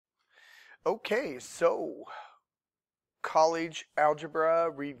Okay, so college algebra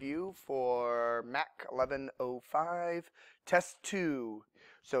review for MAC1105, test 2.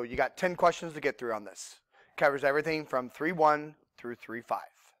 So you got 10 questions to get through on this. Covers everything from 3.1 through 3.5.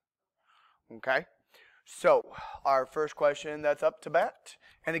 Okay, so our first question that's up to bat.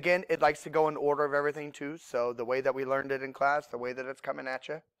 And again, it likes to go in order of everything too. So the way that we learned it in class, the way that it's coming at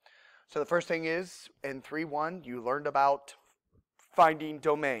you. So the first thing is, in 3.1, you learned about finding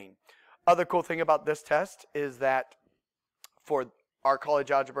domain. Other cool thing about this test is that for our college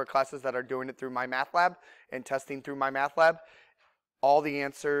algebra classes that are doing it through my math lab and testing through my math lab, all the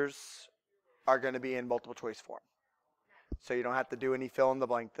answers are going to be in multiple choice form. So you don't have to do any fill in the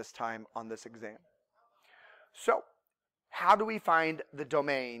blank this time on this exam. So how do we find the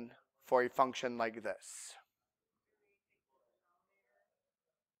domain for a function like this?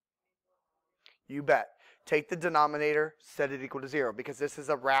 You bet. Take the denominator, set it equal to 0, because this is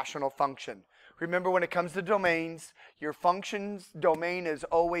a rational function. Remember, when it comes to domains, your function's domain is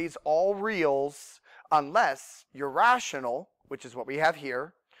always all reals unless you're rational, which is what we have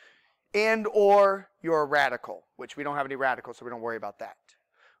here, and or you're a radical, which we don't have any radicals, so we don't worry about that.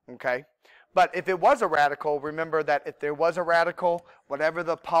 Okay? But if it was a radical, remember that if there was a radical, whatever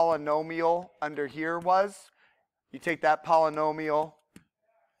the polynomial under here was, you take that polynomial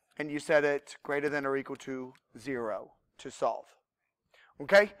and you set it greater than or equal to 0 to solve.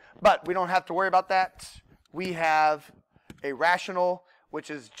 Okay? But we don't have to worry about that. We have a rational,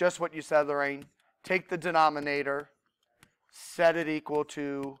 which is just what you said, Lorraine. Take the denominator, set it equal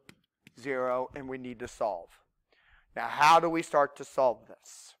to 0, and we need to solve. Now, how do we start to solve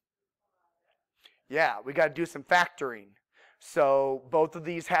this? Yeah, we got to do some factoring. So both of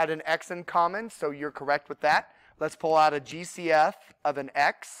these had an x in common, so you're correct with that. Let's pull out a GCF of an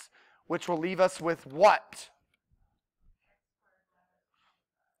x, which will leave us with what?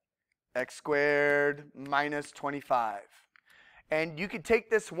 X squared minus 25. And you could take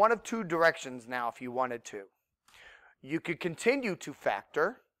this one of two directions now if you wanted to. You could continue to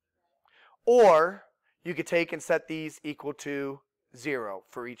factor, or you could take and set these equal to 0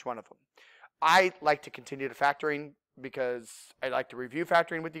 for each one of them. I like to continue to factoring because I like to review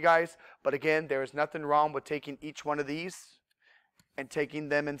factoring with you guys. But again, there is nothing wrong with taking each one of these and taking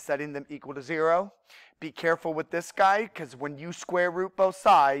them and setting them equal to 0. Be careful with this guy, because when you square root both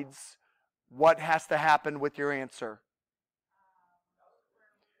sides, what has to happen with your answer?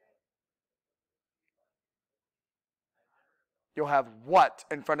 You'll have what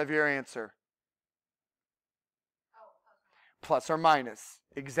in front of your answer? Plus or minus.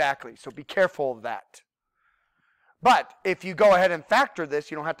 Exactly. So be careful of that. But if you go ahead and factor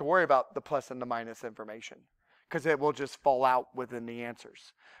this, you don't have to worry about the plus and the minus information, because it will just fall out within the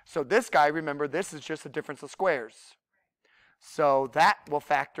answers. So this guy, remember, this is just a difference of squares. So that will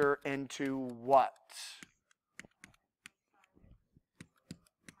factor into what?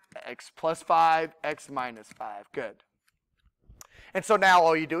 X plus 5, x minus 5. Good. And so now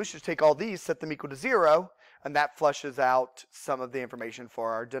all you do is just take all these, set them equal to 0, and that flushes out some of the information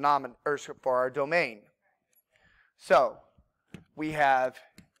for our for our domain. So we have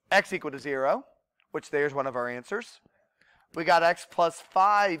x equal to 0, which there's one of our answers. We got x plus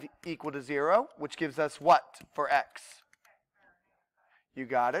 5 equal to 0, which gives us what for x? You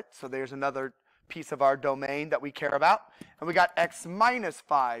got it. So there's another piece of our domain that we care about. And we got x minus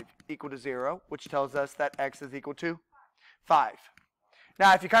 5 equal to 0, which tells us that x is equal to 5.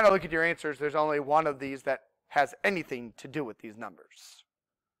 Now, if you kind of look at your answers, there's only one of these that has anything to do with these numbers.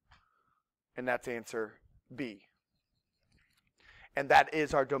 And that's answer B. And that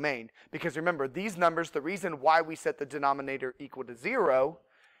is our domain. Because remember, these numbers, the reason why we set the denominator equal to 0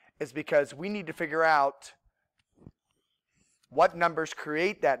 is because we need to figure out what numbers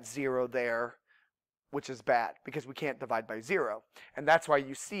create that 0 there, which is bad, because we can't divide by 0. And that's why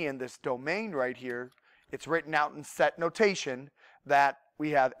you see in this domain right here, it's written out in set notation that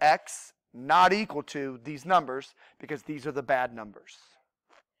we have x not equal to these numbers, because these are the bad numbers.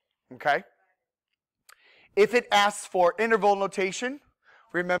 Okay? If it asks for interval notation,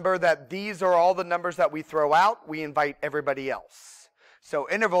 remember that these are all the numbers that we throw out. We invite everybody else. So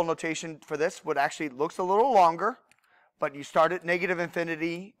interval notation for this would actually looks a little longer, but you start at negative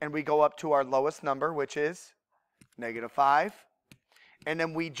infinity and we go up to our lowest number, which is negative 5. And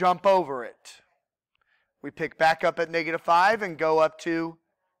then we jump over it. We pick back up at negative 5 and go up to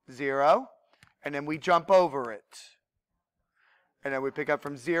 0. And then we jump over it. And then we pick up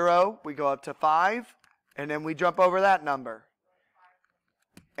from 0, we go up to 5. And then we jump over that number.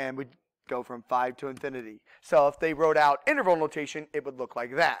 And we go from 5 to infinity. So if they wrote out interval notation, it would look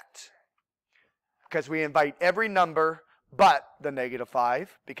like that. Because we invite every number but the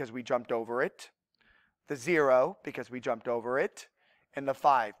 -5 because we jumped over it, the 0 because we jumped over it, and the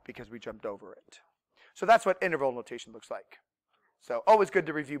 5 because we jumped over it. So that's what interval notation looks like. So always good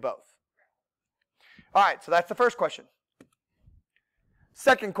to review both. All right, so that's the first question.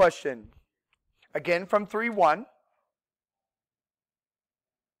 Second question, again from 3-1.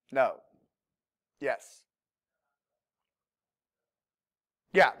 No. Yes.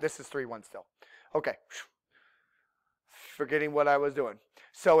 Yeah, this is 3-1 still. Okay. Forgetting what I was doing.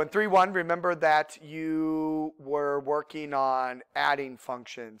 So in 3-1, remember that you were working on adding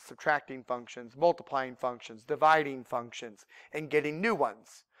functions, subtracting functions, multiplying functions, dividing functions, and getting new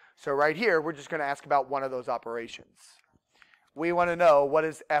ones. So right here, we're just going to ask about one of those operations. We want to know what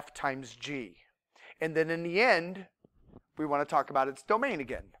is f times g. And then in the end, we want to talk about its domain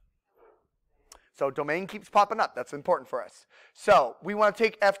again. So domain keeps popping up. That's important for us. So we want to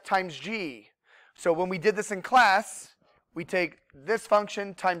take f times g. So when we did this in class, we take this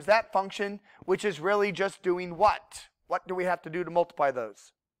function times that function, which is really just doing what? What do we have to do to multiply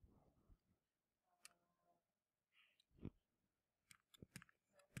those?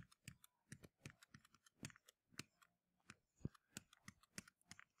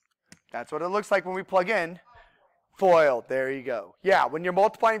 That's what it looks like when we plug in. FOIL, there you go. Yeah, when you're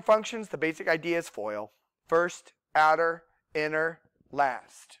multiplying functions, the basic idea is FOIL. First, outer, inner,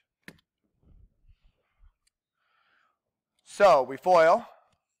 last. So we FOIL.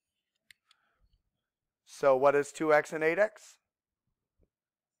 So what is 2x and 8x?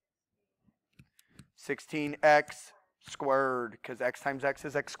 16x squared, because x times x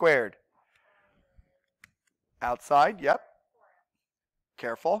is x squared. Outside, yep.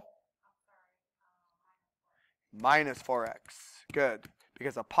 Careful. Minus 4x. Good.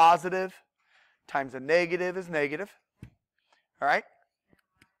 Because a positive times a negative is negative. All right?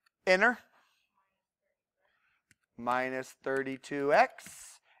 Inner. Minus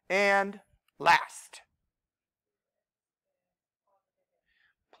 32x. And last.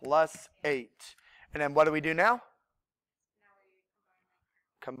 Plus 8. And then what do we do now?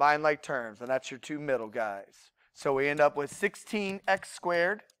 Combine like terms. And that's your two middle guys. So we end up with 16x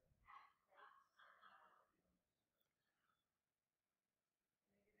squared.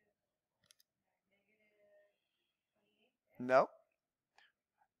 No.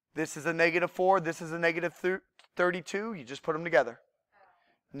 This is a -4. This is a -32. You just put them together.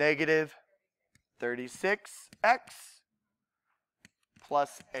 Negative 36x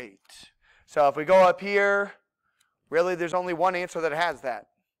plus 8. So if we go up here, really there's only one answer that has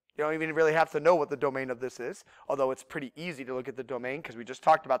that. You don't even really have to know what the domain of this is, although it's pretty easy to look at the domain because we just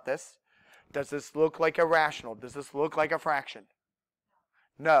talked about this. Does this look like a rational? Does this look like a fraction?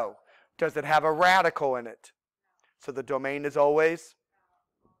 No. Does it have a radical in it? So the domain is always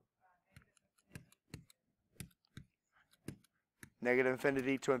negative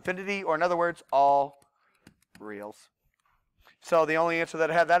infinity to infinity, or in other words, all reals. So the only answer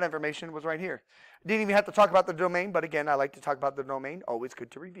that had that information was right here. Didn't even have to talk about the domain, but again, I like to talk about the domain. Always good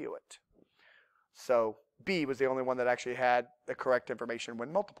to review it. So B was the only one that actually had the correct information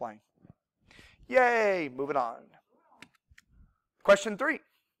when multiplying. Yay! Moving on. Question 3.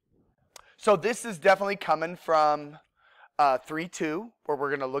 So this is definitely coming from 3-2, where we're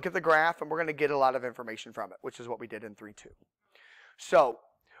going to look at the graph and we're going to get a lot of information from it, which is what we did in 3-2. So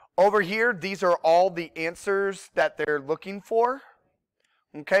over here, these are all the answers that they're looking for.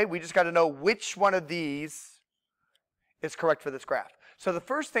 Okay, we just got to know which one of these is correct for this graph. So the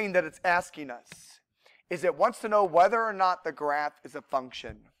first thing that it's asking us is it wants to know whether or not the graph is a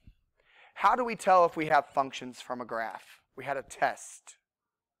function. How do we tell if we have functions from a graph? We had a test.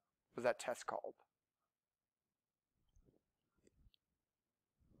 What was that test called?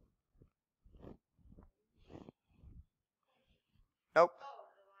 Nope.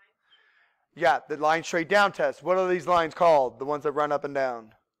 Yeah, the line straight down test. What are these lines called? The ones that run up and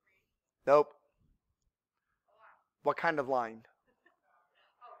down? Nope. What kind of line?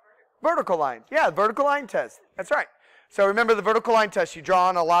 Vertical lines. Yeah, vertical line test. That's right. So remember the vertical line test. You draw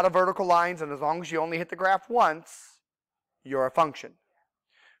on a lot of vertical lines, and as long as you only hit the graph once, you're a function.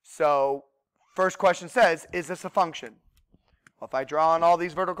 So first question says, is this a function? Well, if I draw on all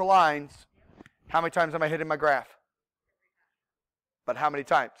these vertical lines, how many times am I hitting my graph? But how many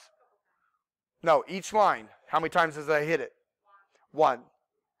times? No, each line. How many times does I hit it? 1.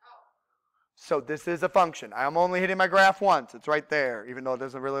 So this is a function. I'm only hitting my graph once. It's right there, even though it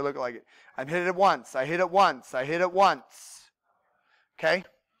doesn't really look like it. I'm hitting it once. I hit it once. I hit it once. Okay?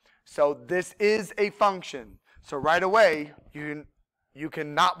 So this is a function. So right away, you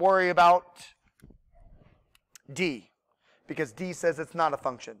can not worry about D, because D says it's not a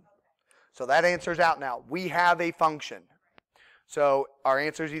function. So that answer's out now. We have a function. So our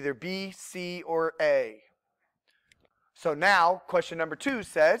answer is either B, C, or A. So now, question number 2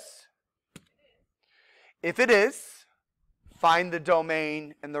 says, if it is, find the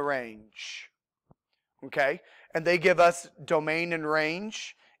domain and the range. Okay? And they give us domain and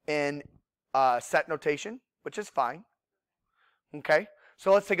range in set notation, which is fine. Okay?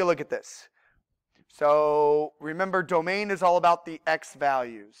 So let's take a look at this. So remember, domain is all about the x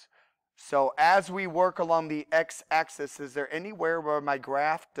values. So as we work along the x-axis, is there anywhere where my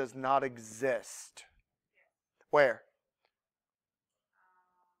graph does not exist? Where?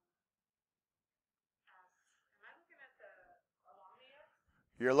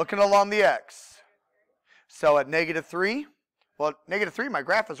 You're looking along the x. So at -3, well, -3, my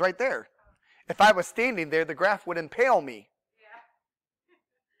graph is right there. If I was standing there, the graph would impale me.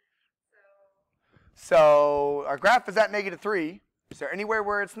 So our graph is at -3. Is there anywhere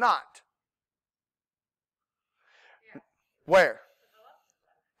where it's not? Where?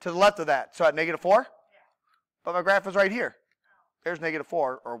 To the left of that. So at -4? But my graph is right here. There's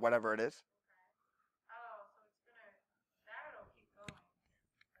 -4 or whatever it is.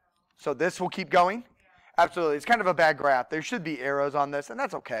 So this will keep going? Absolutely. It's kind of a bad graph. There should be arrows on this, and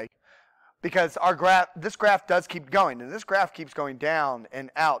that's okay. Because our graph, this graph does keep going, and this graph keeps going down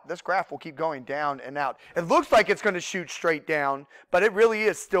and out. This graph will keep going down and out. It looks like it's going to shoot straight down, but it really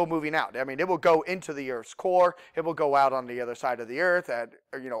is still moving out. I mean, it will go into the Earth's core. It will go out on the other side of the Earth at,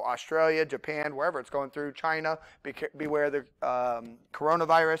 Australia, Japan, wherever it's going through, China. Beware the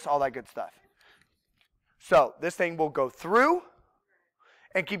coronavirus, all that good stuff. So this thing will go through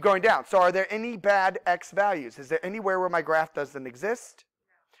and keep going down. So are there any bad x values? Is there anywhere where my graph doesn't exist?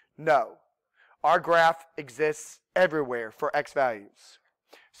 No. Our graph exists everywhere for x values.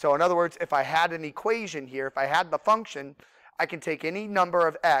 So in other words, if I had an equation here, if I had the function, I can take any number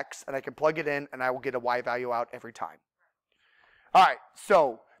of x and I can plug it in and I will get a y value out every time. All right,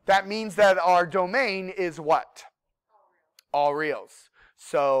 so that means that our domain is what? All reals.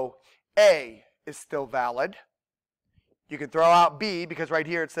 So A is still valid. You can throw out B because right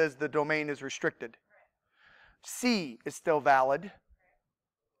here it says the domain is restricted. C is still valid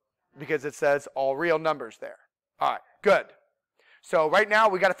because it says all real numbers there. All right, good. So right now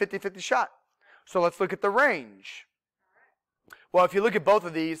we got a 50-50 shot. So let's look at the range. Well, if you look at both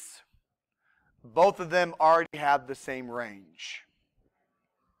of these, both of them already have the same range.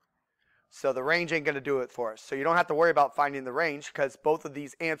 So the range ain't going to do it for us. So you don't have to worry about finding the range because both of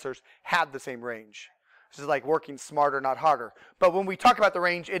these answers have the same range. This is like working smarter, not harder. But when we talk about the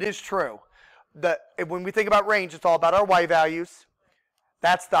range, it is true. When we think about range, it's all about our y values.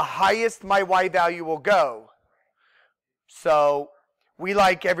 That's the highest my y value will go. So we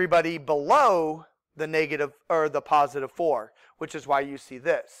like everybody below the negative or the +4, which is why you see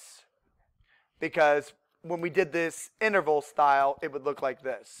this. Because when we did this interval style, it would look like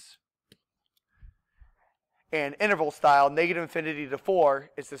this. And interval style, -infinity to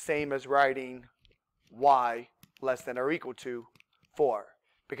 4, is the same as writing y less than or equal to 4.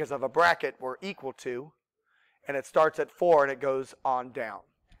 Because of a bracket, we're equal to, and it starts at 4 and it goes on down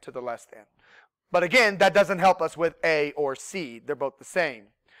to the less than. But again, that doesn't help us with A or C. They're both the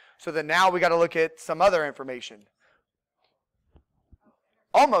same. So then now we got to look at some other information.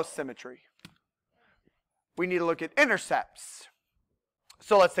 Almost symmetry. We need to look at intercepts.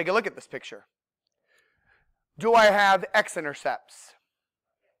 So let's take a look at this picture. Do I have x-intercepts?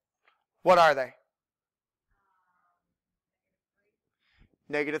 What are they?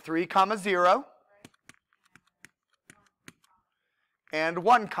 -3, 0. And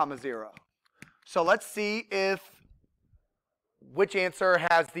 1, 0. So let's see which answer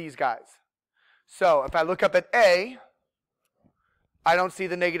has these guys. So if I look up at A, I don't see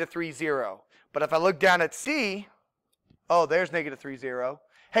the -3, 0. But if I look down at C, oh, there's -3, 0.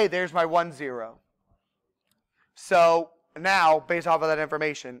 Hey, there's my 1, 0. So now, based off of that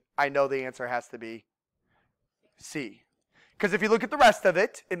information, I know the answer has to be C. Because if you look at the rest of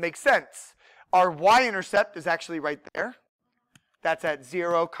it, it makes sense. Our y-intercept is actually right there. That's at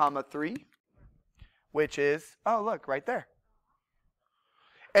 0, 3, which is, oh, look, right there.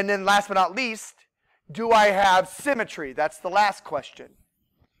 And then last but not least, do I have symmetry? That's the last question.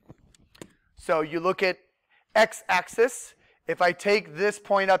 So you look at x-axis. If I take this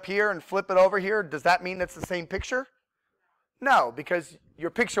point up here and flip it over here, does that mean it's the same picture? No, because your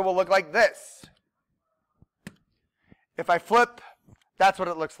picture will look like this. If I flip, that's what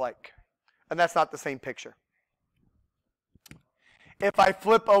it looks like. And that's not the same picture. If I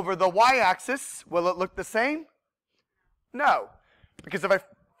flip over the y-axis, will it look the same? No, because if I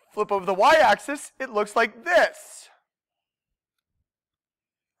flip over the y-axis, it looks like this.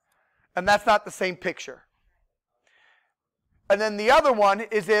 And that's not the same picture. And then the other one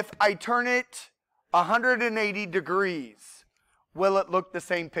is if I turn it 180 degrees, will it look the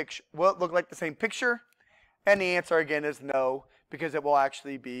same picture? Will it look like the same picture? And the answer again is no, because it will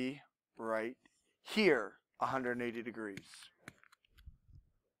actually be right here, 180 degrees.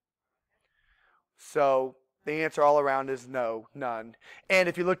 So the answer all around is no, none. And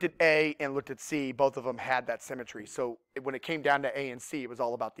if you looked at A and looked at C, both of them had that symmetry. So when it came down to A and C, it was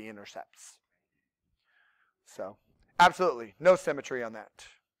all about the intercepts. So absolutely no symmetry on that.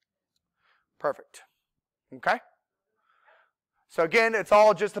 Perfect. Okay? So again, it's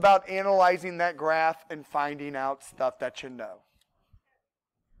all just about analyzing that graph and finding out stuff that you know.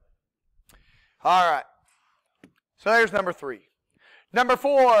 All right. So there's number 3. Number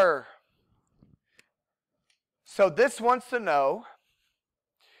 4. So this wants to know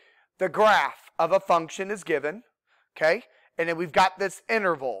the graph of a function is given, okay? And then we've got this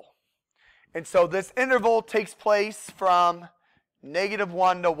interval. And so this interval takes place from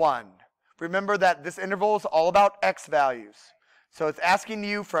 -1 to 1. Remember that this interval is all about x values. So it's asking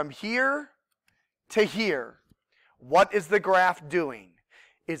you from here to here, what is the graph doing?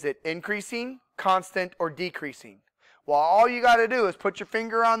 Is it increasing, constant, or decreasing? Well, all you got to do is put your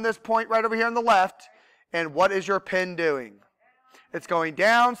finger on this point right over here on the left, and what is your pen doing? It's going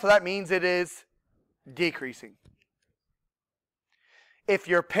down, so that means it is decreasing. If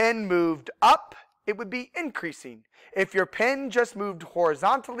your pen moved up, it would be increasing. If your pen just moved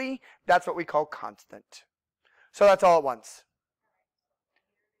horizontally, that's what we call constant. So that's all at once.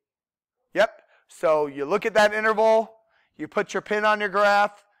 Yep. So you look at that interval, you put your pen on your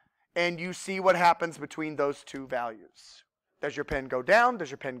graph, and you see what happens between those two values. Does your pen go down?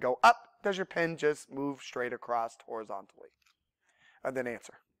 Does your pen go up? Does your pen just move straight across horizontally? And then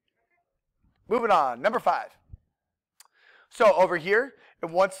answer. Moving on, number 5. So over here, it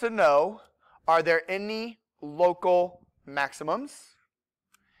wants to know, are there any local maximums?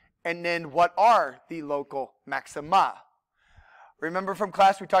 And then what are the local maxima? Remember from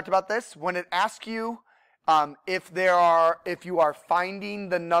class we talked about this? When it asks you if you are finding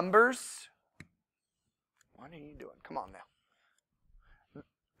the numbers, what are you doing? Come on now.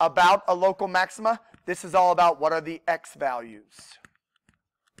 About a local maxima, this is all about what are the x values.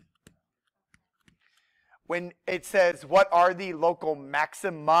 When it says what are the local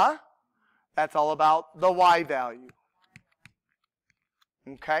maxima, that's all about the y value.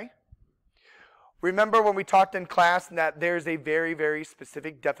 Okay? Remember when we talked in class that there's a very, very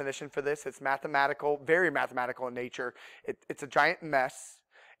specific definition for this. It's mathematical, very mathematical in nature. It's a giant mess.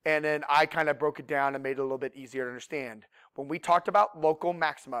 And then I kind of broke it down and made it a little bit easier to understand. When we talked about local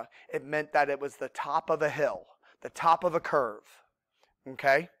maxima, it meant that it was the top of a hill, the top of a curve.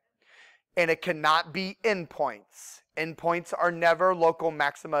 Okay? And it cannot be endpoints. Endpoints are never local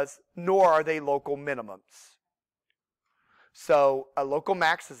maximas, nor are they local minimums. So a local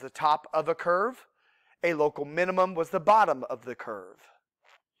max is the top of a curve. A local minimum was the bottom of the curve.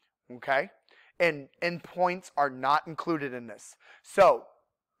 Okay? And endpoints are not included in this. So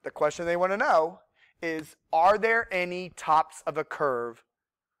the question they want to know is, are there any tops of a curve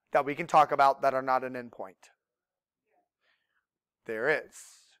that we can talk about that are not an endpoint? There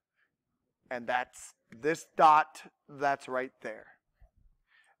is. And that's this dot that's right there.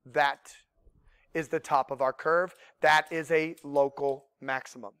 That is the top of our curve. That is a local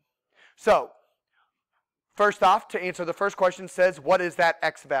maximum. So, first off, to answer the first question says, what is that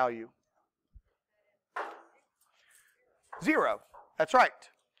x value? 0. That's right.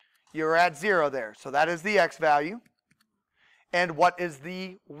 You're at 0 there. So that is the x value. And what is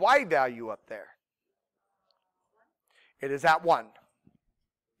the y value up there? It is at 1.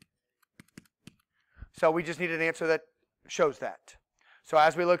 So we just need an answer that shows that. So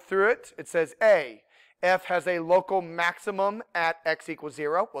as we look through it, it says A, f has a local maximum at x equals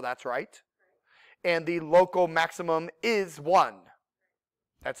 0. Well, that's right. And the local maximum is 1.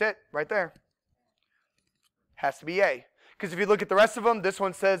 That's it, right there. Has to be A. Because if you look at the rest of them, this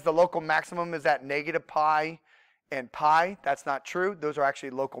one says the local maximum is at negative pi and pi. That's not true. Those are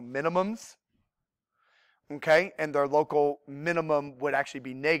actually local minimums. Okay, and their local minimum would actually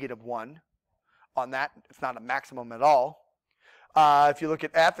be negative 1 on that. It's not a maximum at all. If you look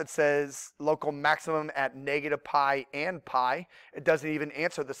at F, it says local maximum at negative pi and pi. It doesn't even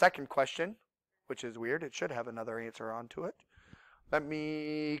answer the second question, which is weird. It should have another answer onto it. Let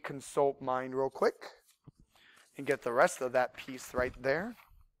me consult mine real quick and get the rest of that piece right there.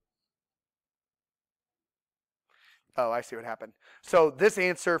 Oh, I see what happened. So this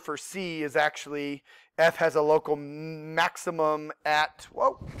answer for C is actually F has a local maximum at,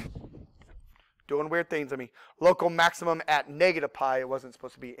 whoa, doing weird things to me. Local maximum at negative pi. It wasn't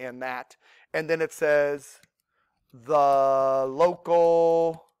supposed to be in that. And then it says the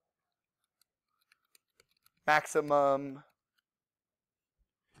local maximum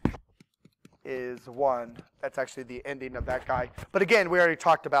is 1. That's actually the ending of that guy. But again, we already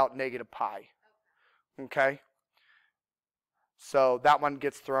talked about negative pi. Okay? So that one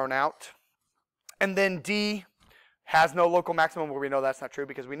gets thrown out. And then D has no local maximum, where we know that's not true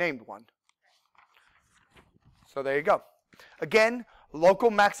because we named one. So there you go. Again,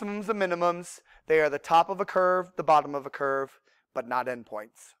 local maximums and minimums, they are the top of a curve, the bottom of a curve, but not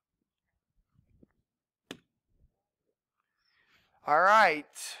endpoints. All right.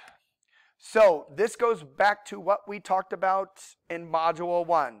 So this goes back to what we talked about in Module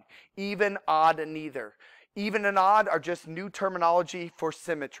 1, even, odd, and neither. Even and odd are just new terminology for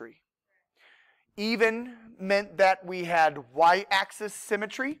symmetry. Even meant that we had y-axis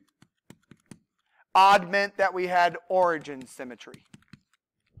symmetry. Odd meant that we had origin symmetry.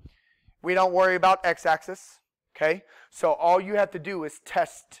 We don't worry about x-axis, okay? So all you have to do is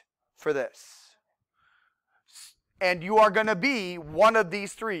test for this. And you are going to be one of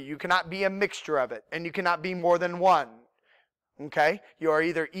these three. You cannot be a mixture of it, and you cannot be more than one, okay? You are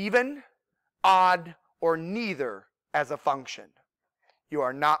either even, odd, or neither as a function. You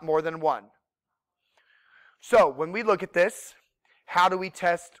are not more than one. So when we look at this, how do we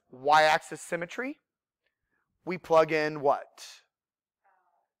test y-axis symmetry? We plug in what?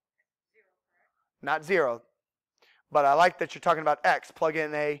 Not 0. But I like that you're talking about x. Plug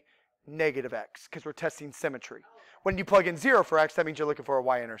in a negative x because we're testing symmetry. When you plug in 0 for x, that means you're looking for a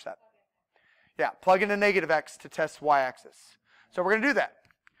y-intercept. Yeah, plug in a negative x to test y-axis. So we're going to do that.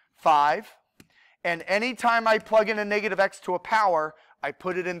 5. And anytime I plug in a negative x to a power, I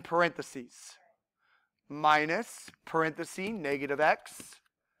put it in parentheses. Minus, parenthesis, negative x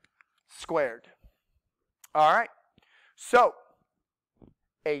squared. All right. So,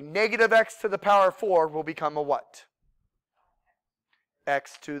 a negative x to the power 4 will become a what?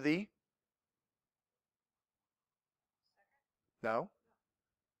 X to the... No.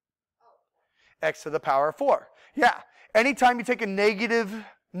 X to the power 4. Yeah. Anytime you take a negative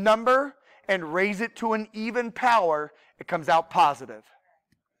number and raise it to an even power, it comes out positive.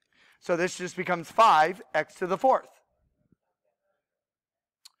 So this just becomes 5, x to the 4th.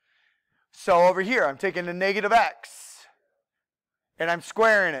 So over here, I'm taking a negative x, and I'm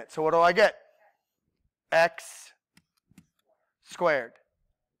squaring it. So what do I get? X squared.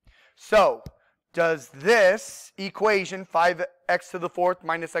 So does this equation, 5x to the 4th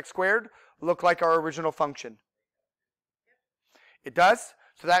minus x squared, look like our original function? It does.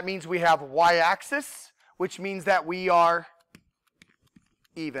 So that means we have y-axis, which means that we are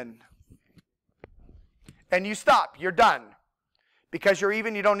even. And you stop. You're done. Because you're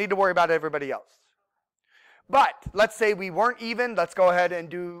even, you don't need to worry about everybody else. But let's say we weren't even. Let's go ahead and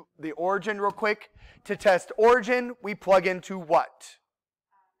do the origin real quick. To test origin, we plug into what?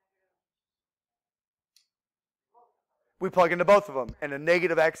 We plug into both of them, and a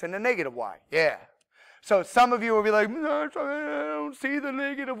negative x and a negative y. Yeah. So some of you will be like, no, I don't see the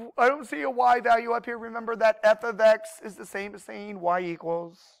negative, I don't see a y value up here. Remember that f of x is the same as saying y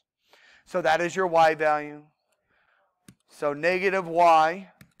equals. So that is your y value. So negative y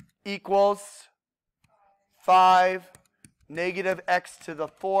equals 5 negative x to the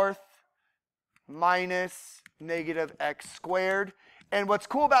 4th minus negative x squared. And what's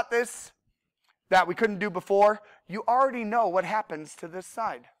cool about this that we couldn't do before, you already know what happens to this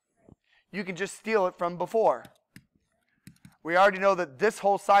side. You can just steal it from before. We already know that this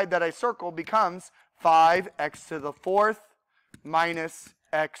whole side that I circled becomes 5x to the 4th minus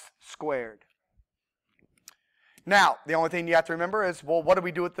x squared. Now, the only thing you have to remember is, well, what do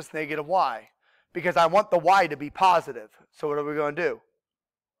we do with this negative y? Because I want the y to be positive. So what are we going to do?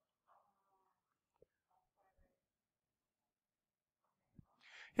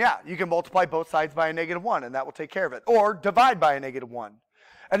 Yeah, you can multiply both sides by a negative 1, and that will take care of it. Or divide by a negative 1.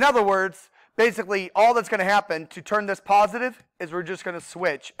 In other words, basically, all that's going to happen to turn this positive is we're just going to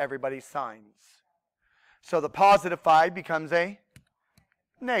switch everybody's signs. So the positive 5 becomes a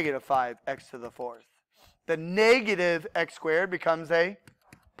negative 5x to the 4th. The negative x squared becomes a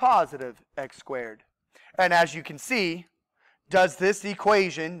positive x squared. And as you can see, does this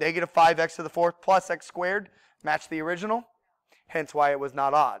equation, negative 5x to the 4th plus x squared, match the original? Hence why it was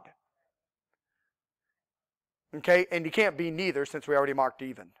not odd. Okay, and you can't be neither since we already marked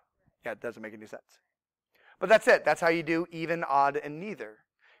even. Yeah, it doesn't make any sense. But that's it. That's how you do even, odd, and neither.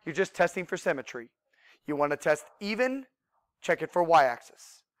 You're just testing for symmetry. You want to test even, check it for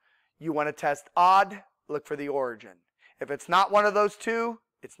y-axis. You want to test odd, look for the origin. If it's not one of those two,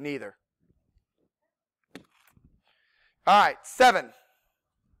 it's neither. All right, 7.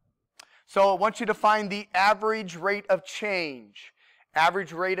 So I want you to find the average rate of change.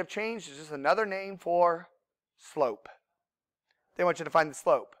 Average rate of change is just another name for slope. They want you to find the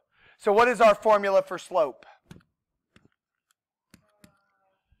slope. So what is our formula for slope?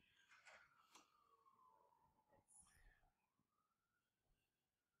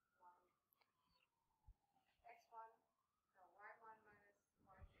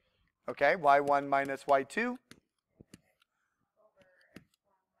 Okay, y1 minus y2.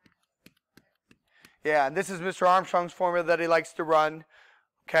 Yeah, and this is Mr. Armstrong's formula that he likes to run.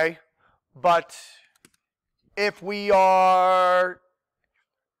 Okay, but if we are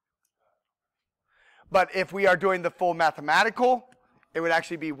doing the full mathematical, it would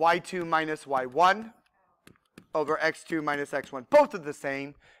actually be y2 minus y1 over x2 minus x1. Both are the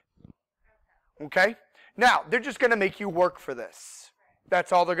same. Okay? Now, they're just going to make you work for this.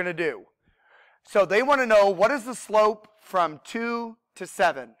 That's all they're going to do. So they want to know, what is the slope from 2 to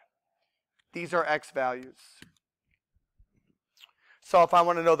 7? These are x values. So if I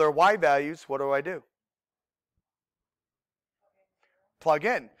want to know their y values, what do? Plug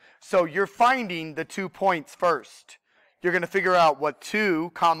in. So you're finding the 2 points first. You're going to figure out what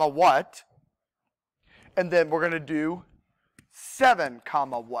 2 comma what. And then we're going to do 7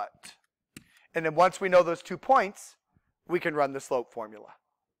 comma what. And then once we know those 2 points, we can run the slope formula.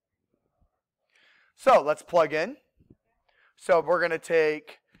 So let's plug in. So we're going to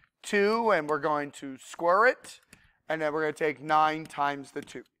take 2 and we're going to square it. And then we're going to take 9 times the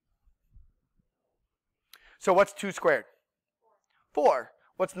 2. So what's 2 squared? 4.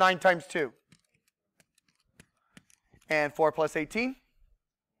 What's 9 times 2? And 4 plus 18?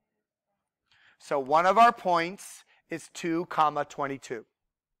 So one of our points is 2 comma 22.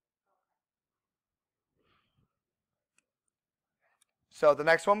 So the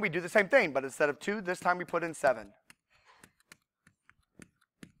next one we do the same thing, but instead of 2, this time we put in 7.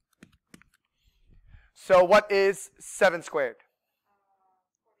 So what is 7 squared?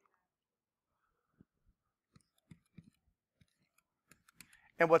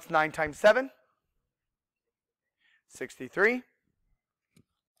 And what's 9 times 7? 63.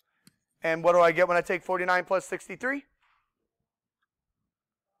 And what do I get when I take 49 plus 63?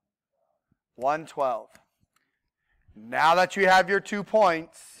 112. Now that you have your 2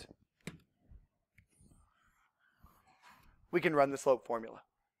 points, we can run the slope formula.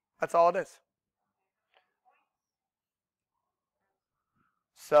 That's all it is.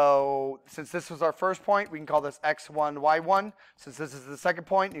 So since this was our first point, we can call this x1, y1. Since this is the second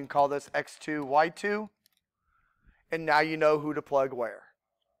point, you can call this x2, y2. And now you know who to plug where.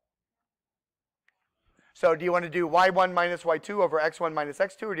 So do you want to do y1 minus y2 over x1 minus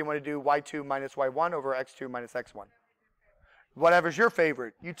x2, or do you want to do y2 minus y1 over x2 minus x1? Whatever's your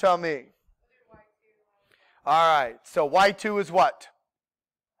favorite. You tell me. All right. So y2 is what?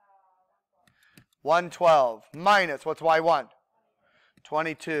 112 minus, what's y1?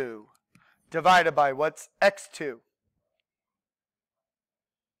 22. Divided by, what's x2?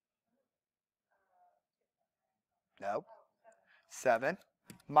 Nope. 7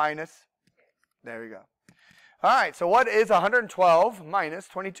 minus, there we go. All right, so what is 112 minus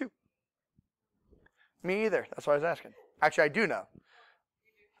 22? Me either. That's what I was asking. Actually, I do know.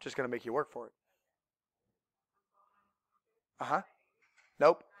 Just going to make you work for it. Uh-huh.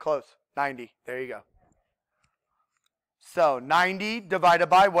 Nope, close. 90. There you go. So 90 divided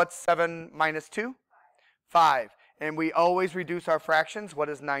by, what's 7 minus 2? 5. And we always reduce our fractions. What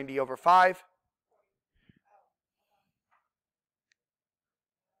is 90 over 5?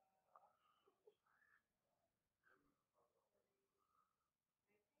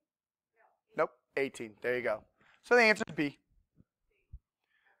 Nope, 18. There you go. So the answer is B.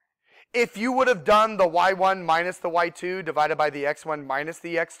 If you would have done the y1 minus the y2 divided by the x1 minus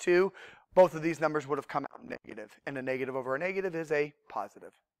the x2, both of these numbers would have come out negative. And a negative over a negative is a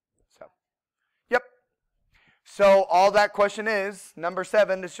positive. So, yep. So all that question is, number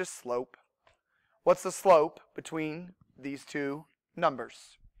 7 is just slope. What's the slope between these two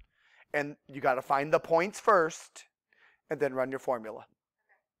numbers? And you got to find the points first and then run your formula.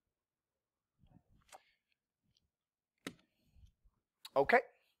 Okay.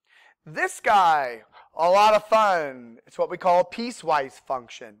 This guy, a lot of fun. It's what we call a piecewise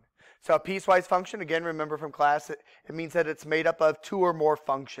function. So a piecewise function, again, remember from class, it means that it's made up of 2 or more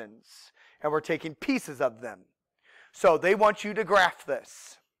functions. And we're taking pieces of them. So they want you to graph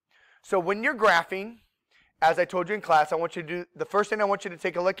this. So when you're graphing, as I told you in class, I want you to do, the first thing I want you to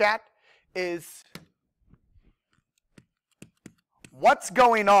take a look at is what's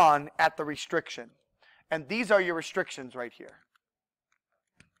going on at the restriction. And these are your restrictions right here.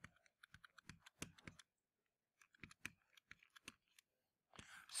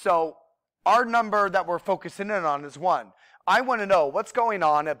 So our number that we're focusing in on is 1. I want to know what's going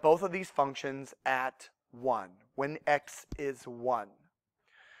on at both of these functions at 1, when x is 1.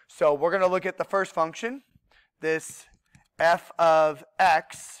 So we're going to look at the first function, this f of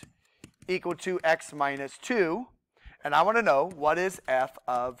x equal to x minus 2, and I want to know what is f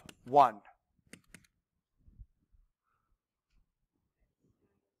of 1.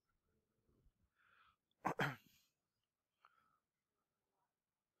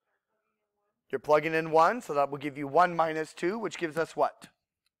 You're plugging in 1, so that will give you 1 minus 2, which gives us what?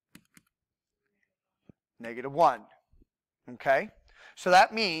 Negative 1. Okay? So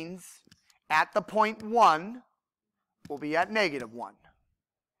that means at the point 1, we'll be at negative 1.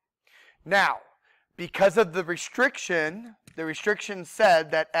 Now, because of the restriction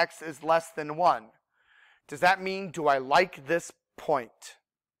said that x is less than 1. Does that mean, do I like this point?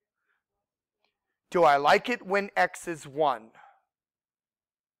 Do I like it when x is 1?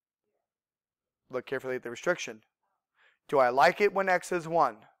 Look carefully at the restriction. Do I like it when x is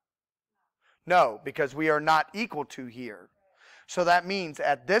 1? No, because we are not equal to here. So that means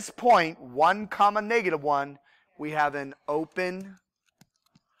at this point, 1 comma negative 1, we have an open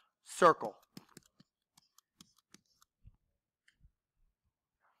circle.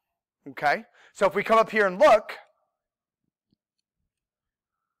 Okay? So if we come up here and look,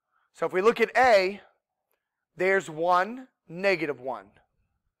 so if we look at A, there's 1, negative 1.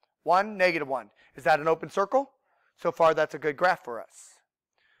 1, negative 1. Is that an open circle? So far, that's a good graph for us.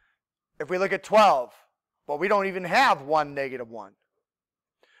 If we look at 12, well, we don't even have 1, negative 1.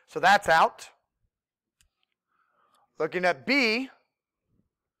 So that's out. Looking at B,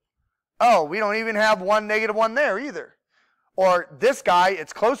 oh, we don't even have 1, negative 1 there either. Or this guy,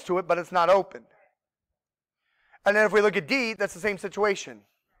 it's close to it, but it's not open. And then if we look at D, that's the same situation.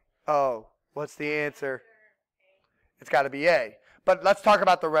 Oh, what's the answer? It's got to be A. But let's talk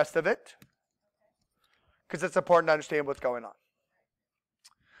about the rest of it, because it's important to understand what's going on.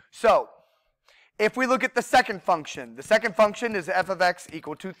 So, if we look at the second function is f of x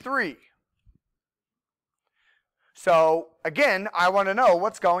equal to 3. So, again, I want to know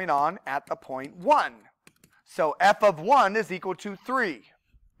what's going on at the point 1. So, f of 1 is equal to 3.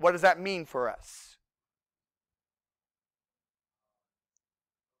 What does that mean for us?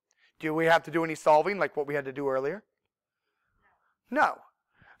 Do we have to do any solving like what we had to do earlier? No.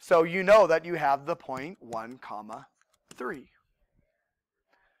 So you know that you have the point 1 comma 3.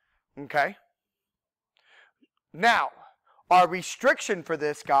 Okay? Now, our restriction for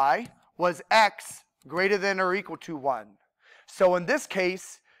this guy was x greater than or equal to 1. So in this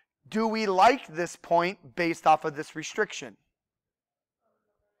case, do we like this point based off of this restriction?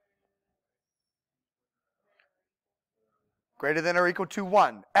 Greater than or equal to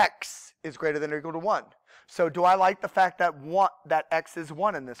 1. X is greater than or equal to 1. So do I like the fact that x is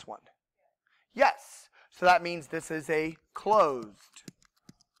 1 in this one? Yes. So that means this is a closed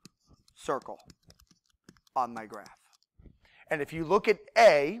circle on my graph. And if you look at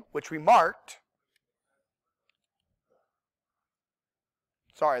A, which we marked,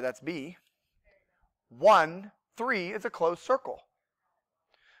 sorry, that's B, 1, 3 is a closed circle.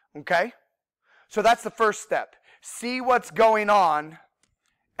 Okay? So that's the first step. See what's going on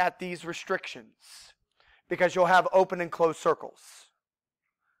at these restrictions, because you'll have open and closed circles.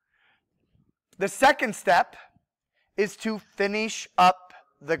 The second step is to finish up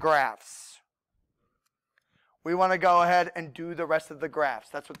the graphs. We want to go ahead and do the rest of the graphs.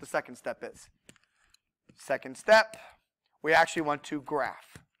 That's what the second step is. Second step, we actually want to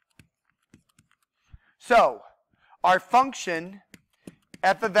graph. So, our function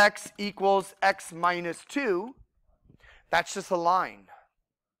f of x equals x minus 2, that's just a line.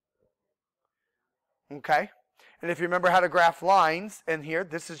 Okay? And if you remember how to graph lines in here,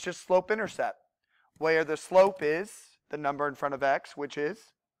 this is just slope-intercept, where the slope is the number in front of x, which is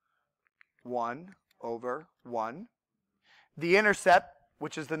 1 over 1. The intercept,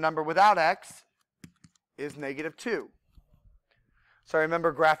 which is the number without x, is negative 2. So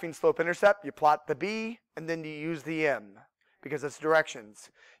remember graphing slope-intercept, you plot the b, and then you use the m, because it's directions.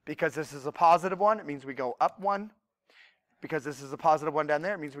 Because this is a positive one, it means we go up 1. Because this is a positive 1 down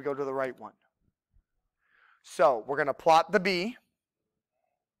there, it means we go to the right 1. So we're going to plot the b,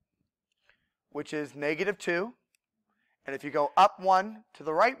 which is negative 2. And if you go up 1 to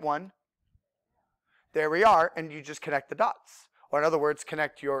the right 1, there we are, and you just connect the dots. Or in other words,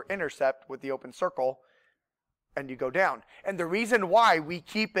 connect your intercept with the open circle, and you go down. And the reason why we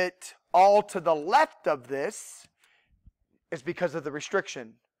keep it all to the left of this is because of the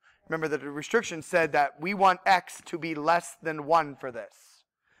restriction. Remember that the restriction said that we want x to be less than 1 for this.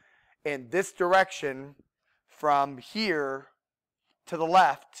 In this direction, from here to the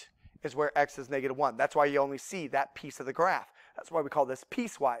left, is where x is -1. That's why you only see that piece of the graph. That's why we call this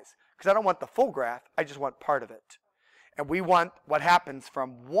piecewise, because I don't want the full graph, I just want part of it. And we want what happens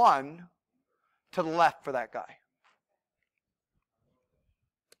from 1 to the left for that guy.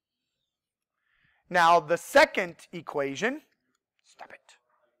 Now the second equation, stop it,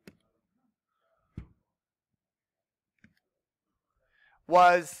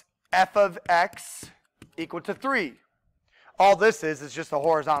 was f of x equal to 3. All this is just a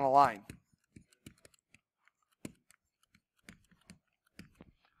horizontal line.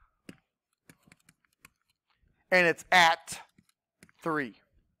 And it's at 3.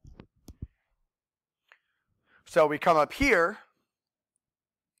 So we come up here.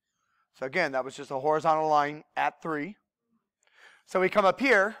 So again, that was just a horizontal line at 3. So we come up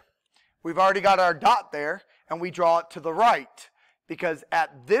here. We've already got our dot there, and we draw it to the right. Because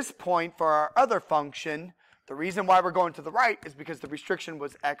at this point for our other function, the reason why we're going to the right is because the restriction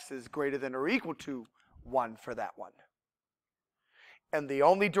was x is greater than or equal to 1 for that one. And the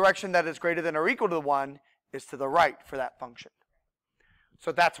only direction that is greater than or equal to 1 is to the right for that function.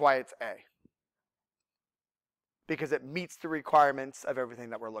 So that's why it's a. Because it meets the requirements of everything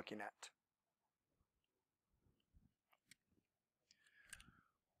that we're looking at.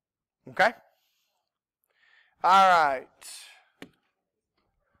 Okay? All right.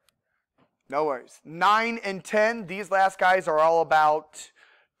 No worries. 9 and 10, these last guys are all about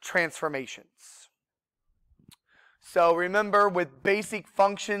transformations. So remember, with basic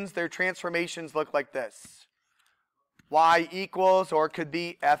functions, their transformations look like this. Y equals, or it could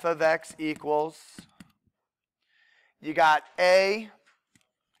be f of x equals. You got a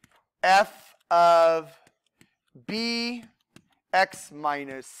f of b x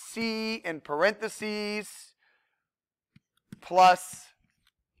minus c in parentheses plus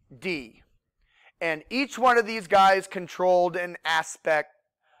d. And each one of these guys controlled an aspect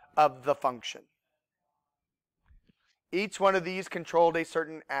of the function. Each one of these controlled a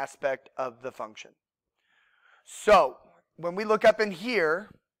certain aspect of the function. So, when we look up in here,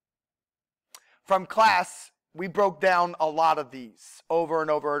 from class, we broke down a lot of these over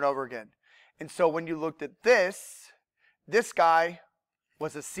and over and over again. And so when you looked at this guy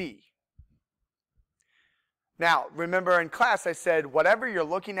was a C. Now, remember in class I said whatever you're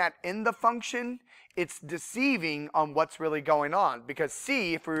looking at in the function, it's deceiving on what's really going on. Because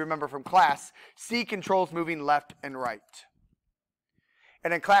C, if we remember from class, C controls moving left and right.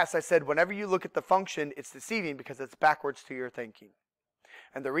 And in class I said whenever you look at the function, it's deceiving because it's backwards to your thinking.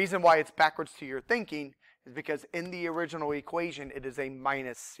 And the reason why it's backwards to your thinking is because in the original equation it is a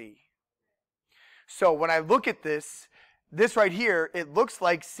minus C. So when I look at this right here, it looks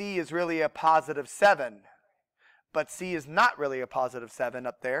like C is really a positive 7. But C is not really a positive 7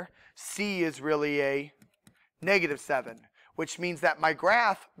 up there. C is really a negative 7, which means that my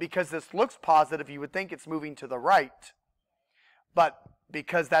graph, because this looks positive, you would think it's moving to the right. But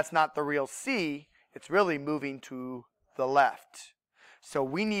because that's not the real C, it's really moving to the left. So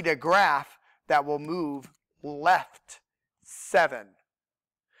we need a graph that will move left 7.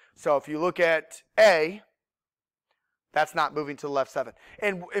 So if you look at A, that's not moving to the left 7.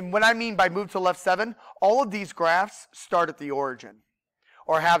 And when I mean by move to the left 7, all of these graphs start at the origin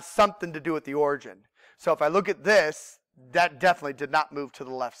or have something to do with the origin. So if I look at this, that definitely did not move to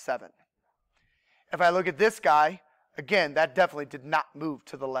the left 7. If I look at this guy, again, that definitely did not move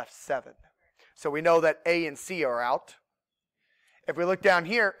to the left 7. So we know that A and C are out. If we look down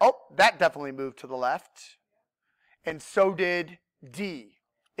here, oh, that definitely moved to the left. And so did D.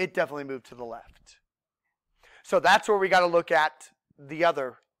 It definitely moved to the left. So that's where we got to look at the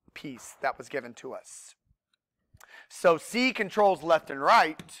other piece that was given to us. So C controls left and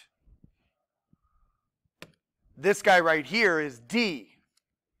right. This guy right here is D.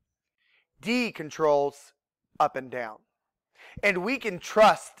 D controls up and down. And we can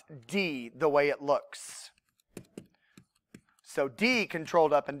trust D the way it looks. So D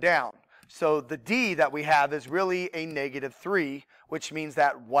controlled up and down. So the D that we have is really a negative 3, which means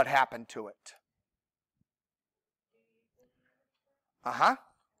that what happened to it?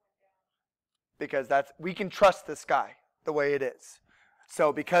 Because we can trust this guy the way it is.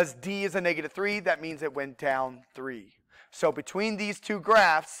 So because D is a negative 3, that means it went down 3. So between these two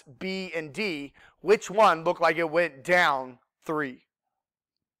graphs, B and D, which one looked like it went down 3?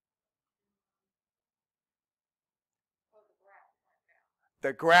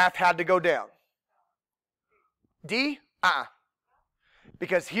 The graph had to go down. D?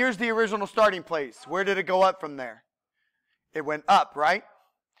 Because here's the original starting place. Where did it go up from there? It went up, right?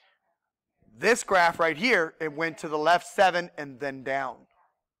 This graph right here, it went to the left 7 and then down.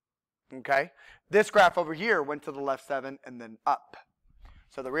 Okay? This graph over here went to the left 7 and then up.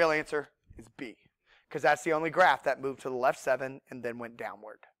 So the real answer is B, because that's the only graph that moved to the left 7 and then went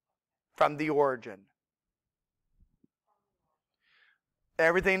downward from the origin.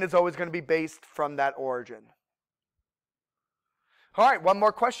 Everything is always going to be based from that origin. All right, one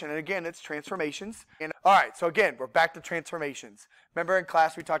more question, and again, it's transformations. All right, so again, we're back to transformations. Remember in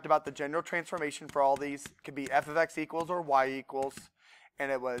class we talked about the general transformation for all these. It could be f of x equals or y equals, and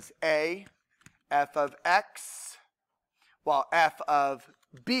it was a, f of x, well, f of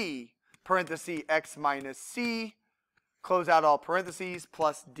b, parenthesis x minus c, close out all parentheses,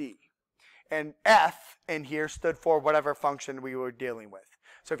 plus d. And f in here stood for whatever function we were dealing with.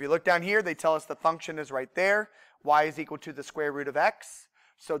 So if you look down here, they tell us the function is right there. Y is equal to the square root of x.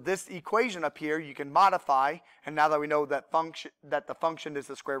 So this equation up here you can modify, and now that we know that the function is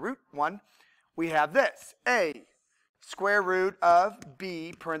the square root one, we have this: a square root of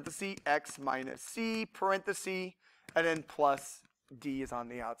b parenthesis x minus c parenthesis, and then plus d is on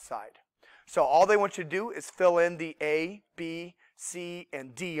the outside. So all they want you to do is fill in the a, b, c,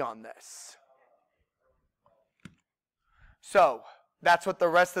 and d on this. So that's what the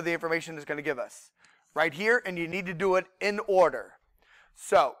rest of the information is going to give us. Right here, and you need to do it in order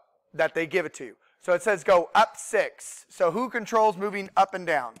so that they give it to you. So it says go up 6. So who controls moving up and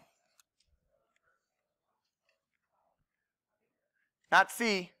down? Not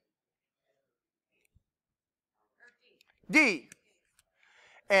C. D.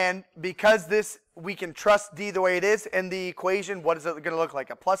 And because this, we can trust D the way it is in the equation, what is it going to look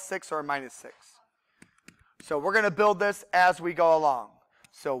like? A plus 6 or a minus 6? So we're going to build this as we go along.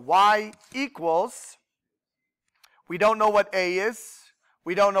 So y equals, we don't know what A is,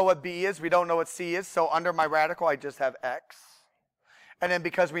 we don't know what B is, we don't know what C is, so under my radical I just have x. And then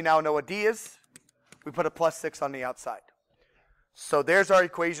because we now know what D is, we put a plus 6 on the outside. So there's our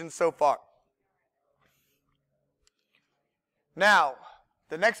equation so far. Now,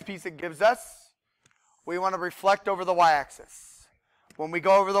 the next piece it gives us, we want to reflect over the y-axis. When we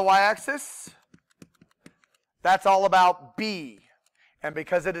go over the y-axis, that's all about B. And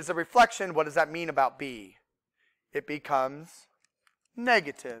because it is a reflection, what does that mean about B? It becomes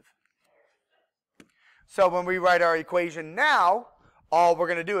negative. So when we write our equation now, all we're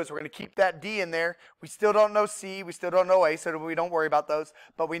going to do is we're going to keep that D in there. We still don't know C, we still don't know A, so we don't worry about those.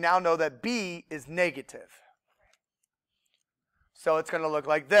 But we now know that B is negative. So it's going to look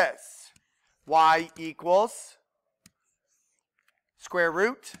like this. Y equals square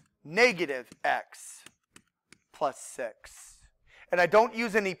root negative x plus 6. And I don't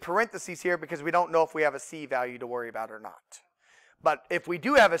use any parentheses here because we don't know if we have a C value to worry about or not. But if we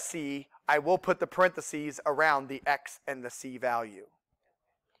do have a C, I will put the parentheses around the x and the C value.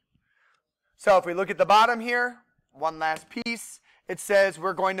 So if we look at the bottom here, one last piece, it says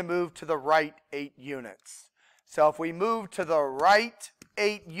we're going to move to the right 8 units. So if we move to the right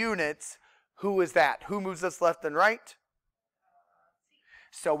 8 units, who is that? Who moves us left and right?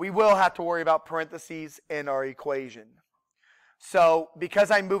 So we will have to worry about parentheses in our equation. So because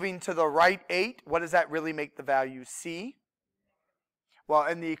I'm moving to the right 8, what does that really make the value C? Well,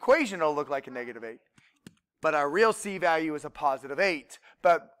 in the equation it'll look like a negative 8. But our real C value is a positive 8.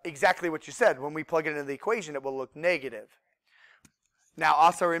 But exactly what you said, when we plug it into the equation, it will look negative. Now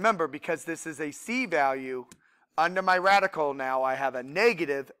also remember, because this is a C value, under my radical now I have a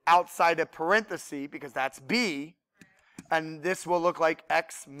negative outside of parenthesis because that's B. And this will look like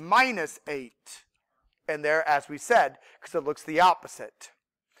x minus 8. And there, as we said, because it looks the opposite.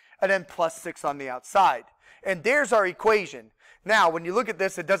 And then plus 6 on the outside. And there's our equation. Now, when you look at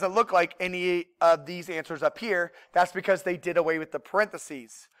this, it doesn't look like any of these answers up here. That's because they did away with the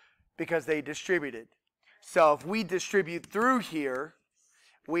parentheses, because they distributed. So if we distribute through here,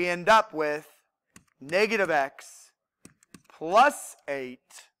 we end up with negative x plus 8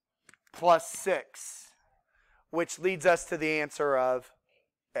 plus 6, which leads us to the answer of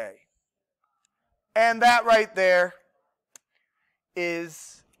A. And that right there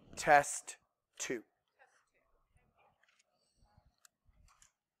is test 2.